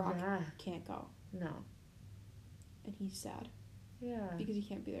Barack can't go. No. And he's sad. Yeah. Because he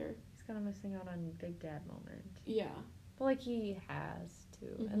can't be there. He's kind of missing out on Big Dad moment. Yeah. But, like, he has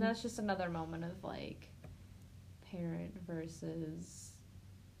to. And that's just another moment of, like, parent versus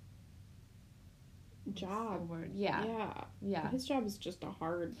job. Word. Yeah. Yeah. His job is just a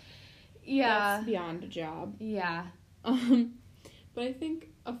hard. Yeah. That's beyond a job. Yeah. But I think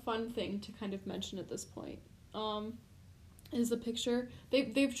a fun thing to kind of mention at this point, is the picture.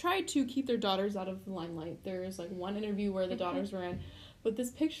 They've tried to keep their daughters out of the limelight. There's like one interview where the daughters were in, but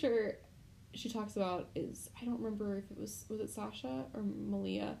this picture she talks about is, I don't remember if it was it Sasha or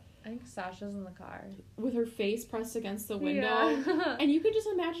Malia. I think Sasha's in the car. With her face pressed against the window. Yeah. And you could just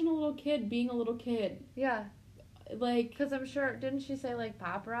imagine a little kid being a little kid. Yeah. Like... Because I'm sure, didn't she say, like,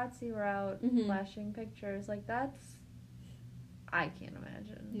 paparazzi were out flashing pictures? Like, that's... I can't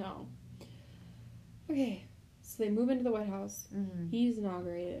imagine. No. Okay. So they move into the White House. Mm-hmm. He's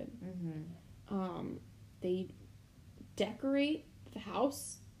inaugurated. Mm-hmm. They decorate the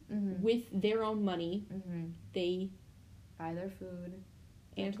house with their own money. Mm-hmm. They... buy their food.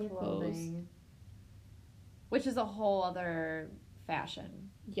 And their clothes. Which is a whole other fashion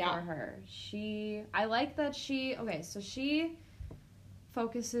for her. I like that she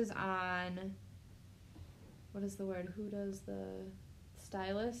focuses on, what is the word? Who does the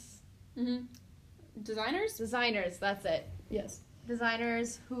stylists? Mm-hmm. Designers, that's it. Yes.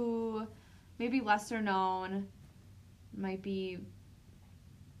 Designers who maybe lesser known, might be,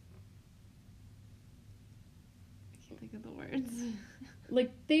 I can't think of the words.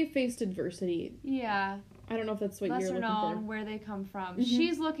 Like, they faced adversity. Yeah. I don't know if that's what you're looking for. Lesser known, where they come from. Mm-hmm.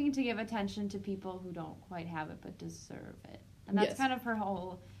 She's looking to give attention to people who don't quite have it but deserve it. And that's kind of her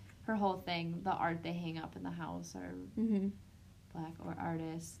whole thing. The art they hang up in the house are Black or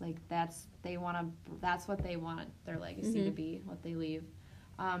artists. Like, that's what they want their legacy to be, what they leave.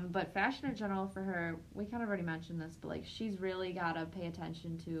 But fashion in general for her, we kind of already mentioned this, but like, she's really got to pay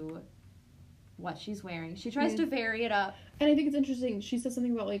attention to what she's wearing. She tries to vary it up. And I think it's interesting. She said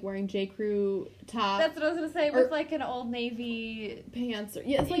something about like wearing J. Crew top. That's what I was going to say, with like an Old Navy pants. Or,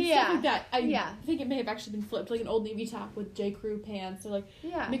 it's like stuff like that. I think it may have actually been flipped, like an Old Navy top with J. Crew pants, or like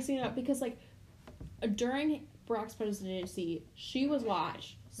mixing it up, because like during Barack's presidency, she was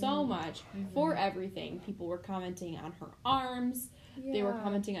watched so much for everything. People were commenting on her arms. Yeah. They were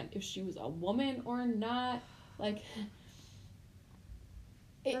commenting on if she was a woman or not. Like,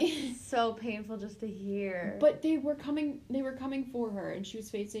 it's so painful just to hear. But they were coming for her, and she was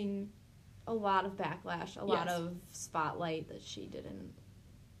facing a lot of backlash, a lot of spotlight that she didn't.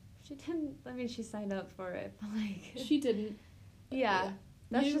 I mean, she signed up for it, but like she didn't. Yeah,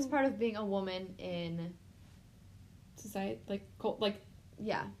 that's just part of being a woman in society, like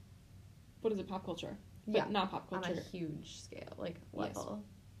yeah. What is it? Pop culture. But not pop culture. On a huge scale, like level.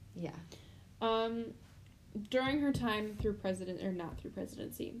 Yes. Yeah. During her time not through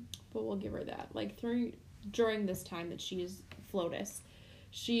presidency, but we'll give her that. Like, during this time that she is FLOTUS,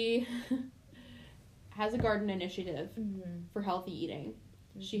 she has a garden initiative for healthy eating.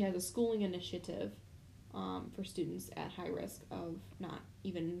 Mm-hmm. She has a schooling initiative for students at high risk of not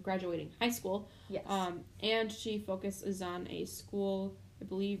even graduating high school. Yes. And she focuses on a school, I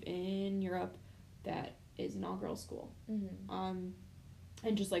believe, in Europe that is an all-girls school. Mm-hmm.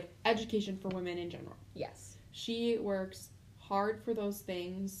 And just, like, education for women in general. Yes. She works hard for those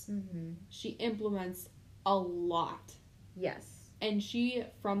things. Mm-hmm. She implements a lot. Yes. And she,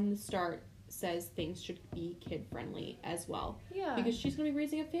 from the start, says things should be kid-friendly as well. Yeah. Because she's going to be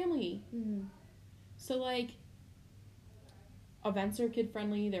raising a family. Mm-hmm. So, like, events are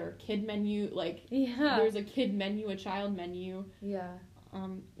kid-friendly. There are kid menu. Like, there's a kid menu, a child menu. Yeah.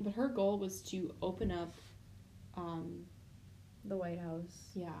 But her goal was to open up the White House.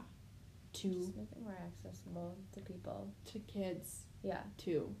 Yeah. To just make it more accessible to people. To kids. Yeah.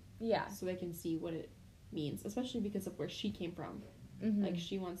 Too. Yeah. So they can see what it means, especially because of where she came from. Mm-hmm. Like,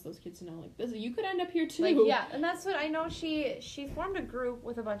 she wants those kids to know, like, this, you could end up here too. Like, yeah, and that's what I know. She formed a group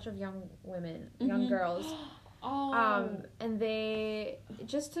with a bunch of young women, young girls. And they,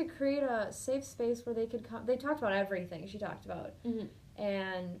 just to create a safe space where they could come, they talked about everything she talked about. Mm-hmm.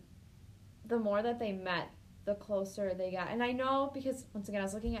 And the more that they met, the closer they got. And I know because, once again, I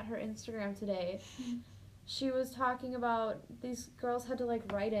was looking at her Instagram today. She was talking about these girls had to, like,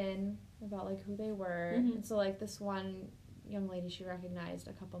 write in about, like, who they were. Mm-hmm. And so, like, this one young lady she recognized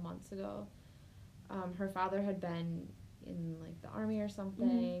a couple months ago, her father had been in, like, the army or something.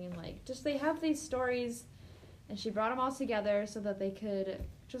 Mm-hmm. And, like, just they have these stories. And she brought them all together so that they could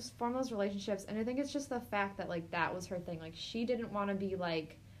just form those relationships. And I think it's just the fact that, like, that was her thing. Like, she didn't want to be,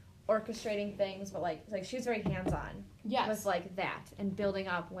 like, orchestrating things, but like she was very hands-on. Yes. With, like, that and building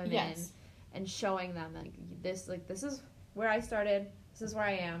up women. Yes. And showing them, like, this is where I started, this is where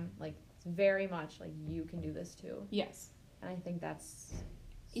I am, like, it's very much like you can do this too. Yes. And I think that's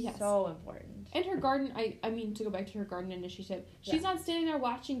Yes. So important. And her garden, I mean, to go back to her garden initiative, she's not standing there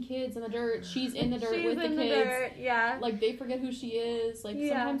watching kids in the dirt. She's in the dirt with the kids. Dirt, yeah. Like, they forget who she is. Like,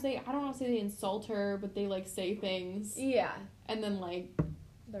 sometimes I don't want to say they insult her, but they, like, say things. Yeah. And then, like,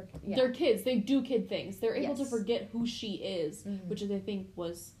 they're kids. They do kid things. They're able to Yes. forget who she is, which I think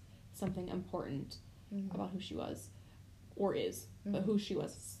was something important about who she was. Or is. But who she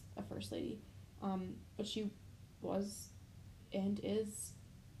was as a first lady. But she was and is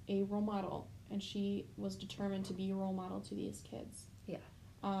a role model, and she was determined to be a role model to these kids. Yeah.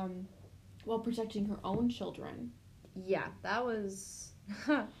 While protecting her own children. Yeah, that was...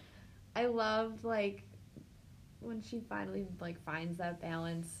 I loved, like, when she finally, like, finds that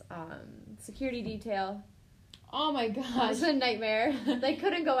balance. Security detail. Oh my gosh. It was a nightmare. They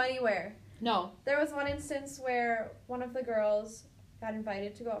couldn't go anywhere. No. There was one instance where one of the girls got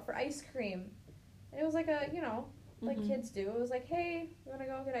invited to go out for ice cream. And it was like a, like kids do. It was like, hey, you want to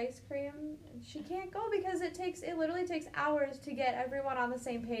go get ice cream? And she can't go because it literally takes hours to get everyone on the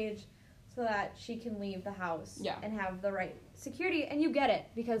same page so that she can leave the house and have the right security. And you get it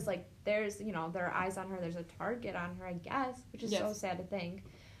because, like, there's, there are eyes on her. There's a target on her, I guess, which is so sad to think.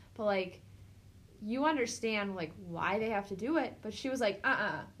 But, like, you understand, like, why they have to do it. But she was like,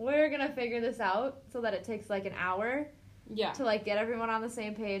 we're going to figure this out so that it takes, like, an hour. Yeah. To, like, get everyone on the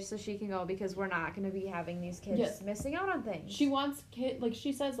same page so she can go because we're not going to be having these kids missing out on things. She wants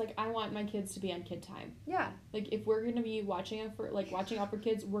she says, like, I want my kids to be on kid time. Yeah. Like, if we're going to be watching out for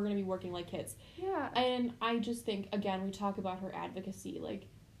kids, we're going to be working like kids. Yeah. And I just think, again, we talk about her advocacy, like,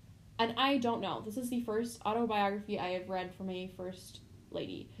 and I don't know. This is the first autobiography I have read from a first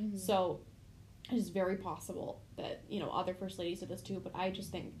lady. Mm-hmm. So it is very possible that, other first ladies did this too, but I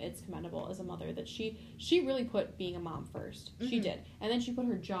just think it's commendable as a mother that she really put being a mom first. Mm-hmm. She did. And then she put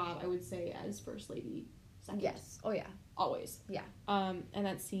her job, I would say, as first lady second. Yes. Oh, yeah. Always. Yeah. And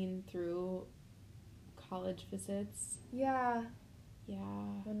that's seen through college visits. Yeah. Yeah.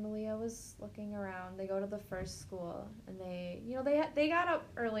 When Malia was looking around, they go to the first school, and they got up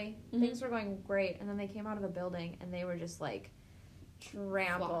early. Mm-hmm. Things were going great, and then they came out of a building, and they were just, like,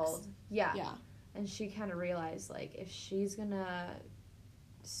 trampled. Flux. Yeah. Yeah. And she kind of realized, like, if she's gonna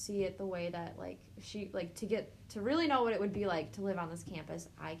see it the way that, like, to really know what it would be like to live on this campus,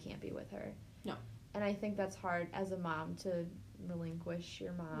 I can't be with her. No. And I think that's hard as a mom to relinquish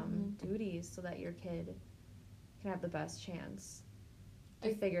your mom duties so that your kid can have the best chance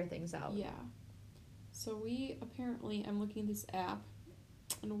to figure things out. Yeah. So I'm looking at this app,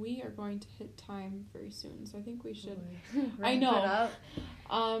 and we are going to hit time very soon, so I think we should... I know.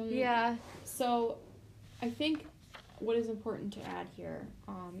 Yeah. So, I think what is important to add here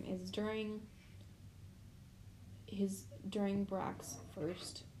is during Brock's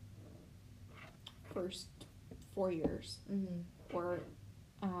first 4 years, or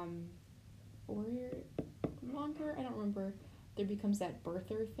longer, I don't remember, there becomes that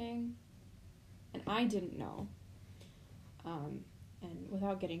birther thing, and I didn't know, and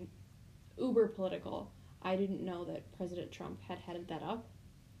without getting uber political, I didn't know that President Trump had headed that up,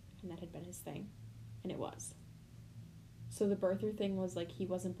 and that had been his thing, and it was. So the birther thing was, like, he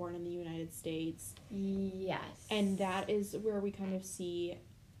wasn't born in the United States. Yes. And that is where we kind of see,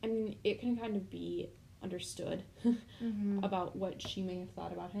 I mean, it can kind of be understood about what she may have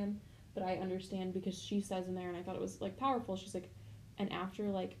thought about him, but I understand because she says in there, and I thought it was, like, powerful, she's like, and after,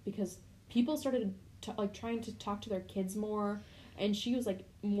 like, because people started trying to talk to their kids more, and she was, like,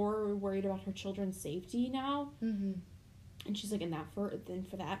 more worried about her children's safety now. Mm-hmm. And she's like, for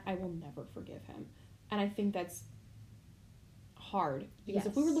that, I will never forgive him. And I think that's hard. Because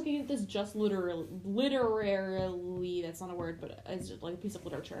if we were looking at this just literarily, that's not a word, but as, like, a piece of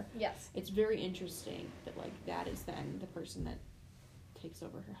literature. Yes. It's very interesting that, like, that is then the person that takes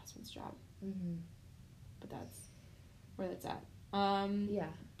over her husband's job. Mm-hmm. But that's where that's at. Yeah.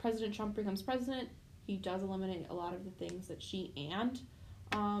 President Trump becomes president. He does eliminate a lot of the things that she and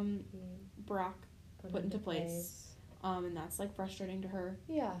Barack put into place. And that's, like, frustrating to her.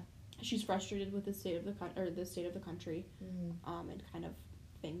 Yeah. She's frustrated with the state of the country, and kind of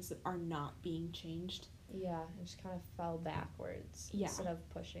things that are not being changed. Yeah, and just kind of fell backwards instead of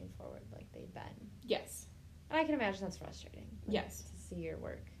pushing forward like they'd been. Yes. And I can imagine that's frustrating. Like, yes. To see your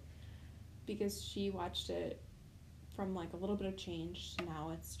work. Because she watched it from, like, a little bit of change to now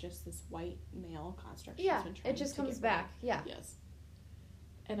it's just this white male construct. Yeah, it just comes back. Yeah. Yes.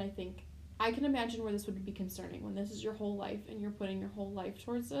 And I think I can imagine where this would be concerning when this is your whole life and you're putting your whole life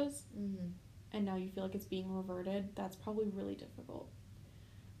towards this, and now you feel like it's being reverted. That's probably really difficult.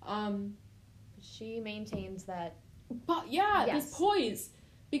 She maintains that. But this poise,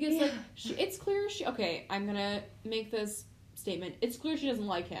 because like it's clear I'm gonna make this statement. It's clear she doesn't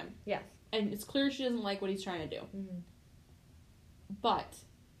like him. Yes. And it's clear she doesn't like what he's trying to do. Mm-hmm. But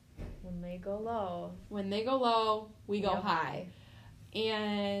when they go low, we go high.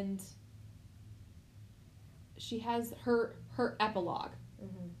 And she has her epilogue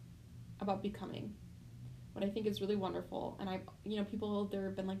about becoming, what I think is really wonderful. And there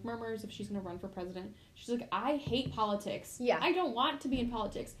have been like murmurs if she's going to run for president. She's like, I hate politics. Yeah. I don't want to be in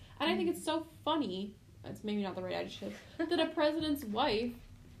politics. And I think it's so funny, it's maybe not the right adjective, that a president's wife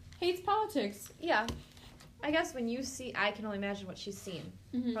hates politics. Yeah. I guess when you see, I can only imagine what she's seen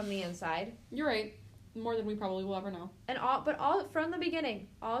from the inside. You're right. More than we probably will ever know. And all from the beginning,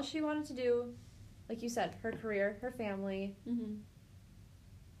 all she wanted to do, like you said, her career, her family.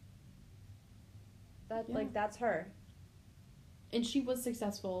 That's her. And she was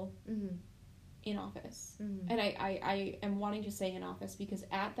successful in office. And I am wanting to say in office because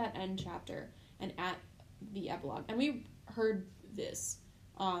at that end chapter and at the epilogue, and we heard this,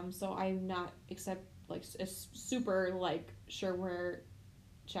 so I'm not super sure where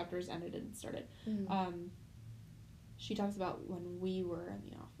chapters ended and started. She talks about when we were in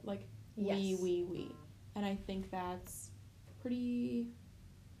the office, we, and I think that's pretty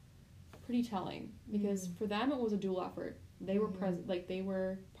telling because for them it was a dual effort. They were they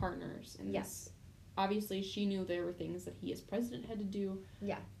were partners, and yes, obviously she knew there were things that he as president had to do,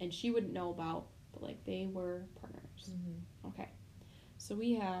 and she wouldn't know about, but they were partners. Okay, so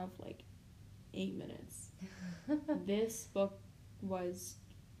we have 8 minutes. This book was,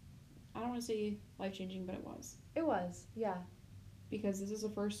 I don't want to say life-changing, but it was. It was, yeah. Because this is the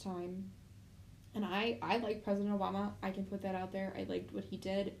first time, and I like President Obama. I can put that out there. I liked what he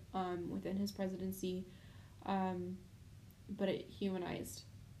did within his presidency, but it humanized.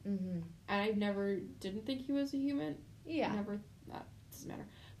 And I didn't think he was a human. Yeah. That doesn't matter.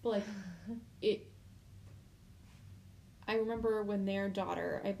 But I remember when their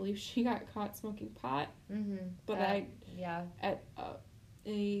daughter, I believe she got caught smoking pot, but at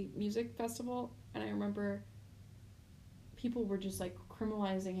a music festival, and I remember people were just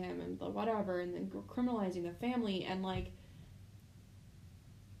criminalizing him and whatever, and then criminalizing the family, and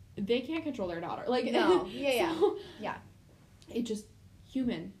they can't control their daughter. No, yeah. It just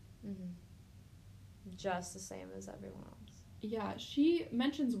human, just the same as everyone else. Yeah, she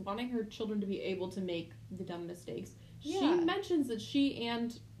mentions wanting her children to be able to make the dumb mistakes. Yeah. She mentions that she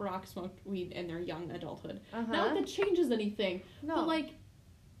and Barack smoked weed in their young adulthood. Not that that changes anything. No. But,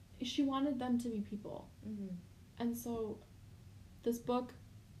 she wanted them to be people. And so, this book,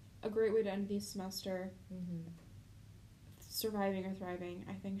 a great way to end the semester. Surviving or thriving.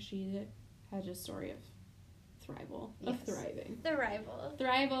 I think she had a story of thrival. Yes. Of thriving.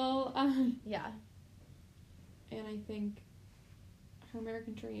 Thrival. Yeah. And I think her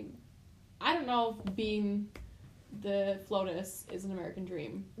American dream. I don't know if being the FLOTUS is an American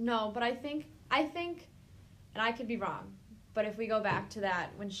dream. No, but I think, and I could be wrong, but if we go back to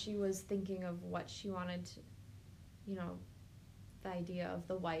that, when she was thinking of what she wanted to, the idea of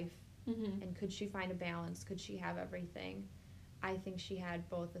the wife, and could she find a balance, could she have everything, I think she had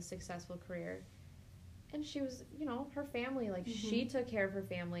both a successful career, and she was, her family, she took care of her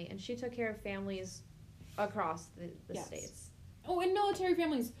family, and she took care of families across the states. Oh, and military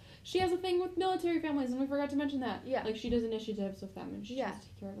families. She has a thing with military families, and we forgot to mention that. Yeah. She does initiatives with them, and she has to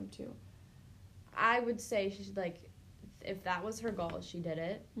take care of them, too. I would say she's, if that was her goal, she did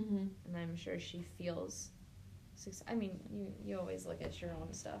it. And I'm sure she feels success. I mean, you always look at your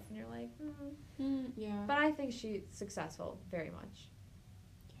own stuff, and you're like, yeah. But I think she's successful, very much.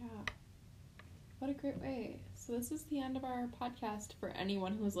 Yeah. What a great way. So this is the end of our podcast for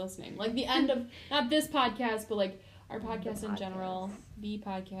anyone who is listening. The end of, not this podcast, but, our podcast in general, the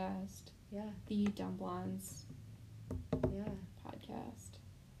podcast, the Dumb Blondes, podcast.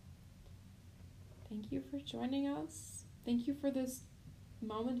 Thank you for joining us. Thank you for this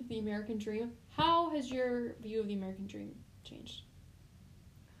moment of the American dream. How has your view of the American dream changed?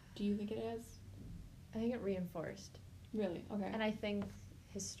 Do you think it has? I think it reinforced. Really? Okay. And I think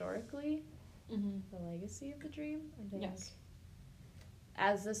historically, the legacy of the dream, I think,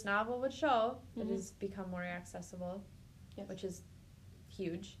 as this novel would show, it has become more accessible, which is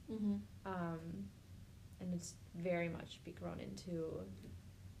huge. And it's very much grown into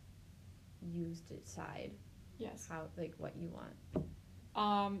used side. Yes. How, what you want.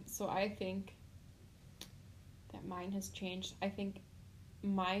 So I think that mine has changed. I think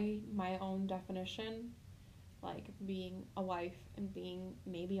my own definition, being a wife and being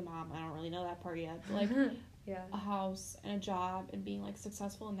maybe a mom, I don't really know that part yet, but a house and a job and being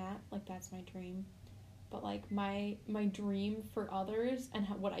successful in that, that's my dream. But my dream for others and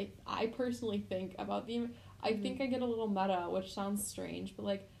what I personally think about I think I get a little meta, which sounds strange, but,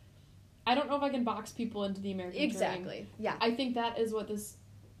 like, I don't know if I can box people into the American dream. Exactly, yeah. I think that is what this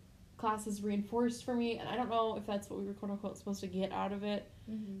class has reinforced for me, and I don't know if that's what we were quote-unquote supposed to get out of it,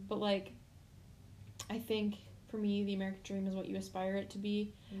 but, like, I think, for me, the American dream is what you aspire it to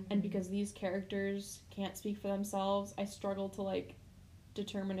be, and because these characters can't speak for themselves, I struggle to, like,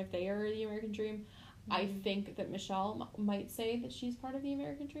 determine if they are the American dream. I think that Michelle might say that she's part of the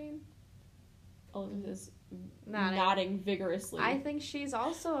American dream. Elizabeth is nodding vigorously. I think she's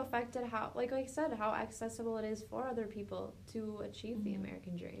also affected how, like I said, how accessible it is for other people to achieve the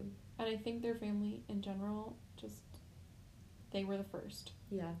American dream. And I think their family in general, just, they were the first.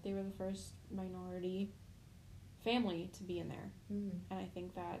 Yeah. They were the first minority family to be in there. And I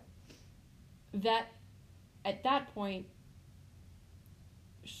think that at that point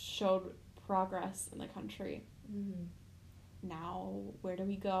showed progress in the country. Now, where do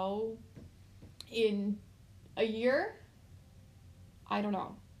we go in a year? I don't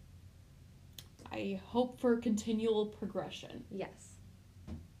know. I hope for continual progression. Yes.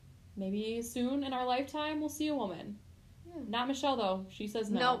 Maybe soon in our lifetime we'll see a woman. Yeah. Not Michelle, though. She says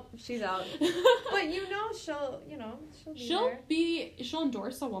no. Nope, she's out. But she'll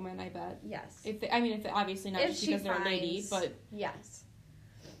endorse a woman, I bet. Yes. If obviously not just because they're a lady, but yes.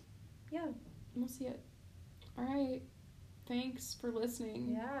 Yeah. We'll see it. All right. Thanks for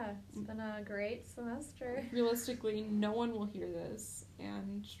listening. Yeah, it's been a great semester. Realistically, no one will hear this,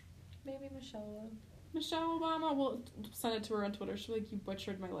 and maybe Michelle will. Michelle Obama will send it to her on Twitter. She'll be like, "You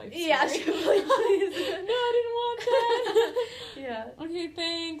butchered my life." Story. Yeah, she'll be like, please. No, I didn't want that. Yeah. Okay,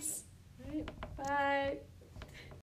 thanks. All right, bye.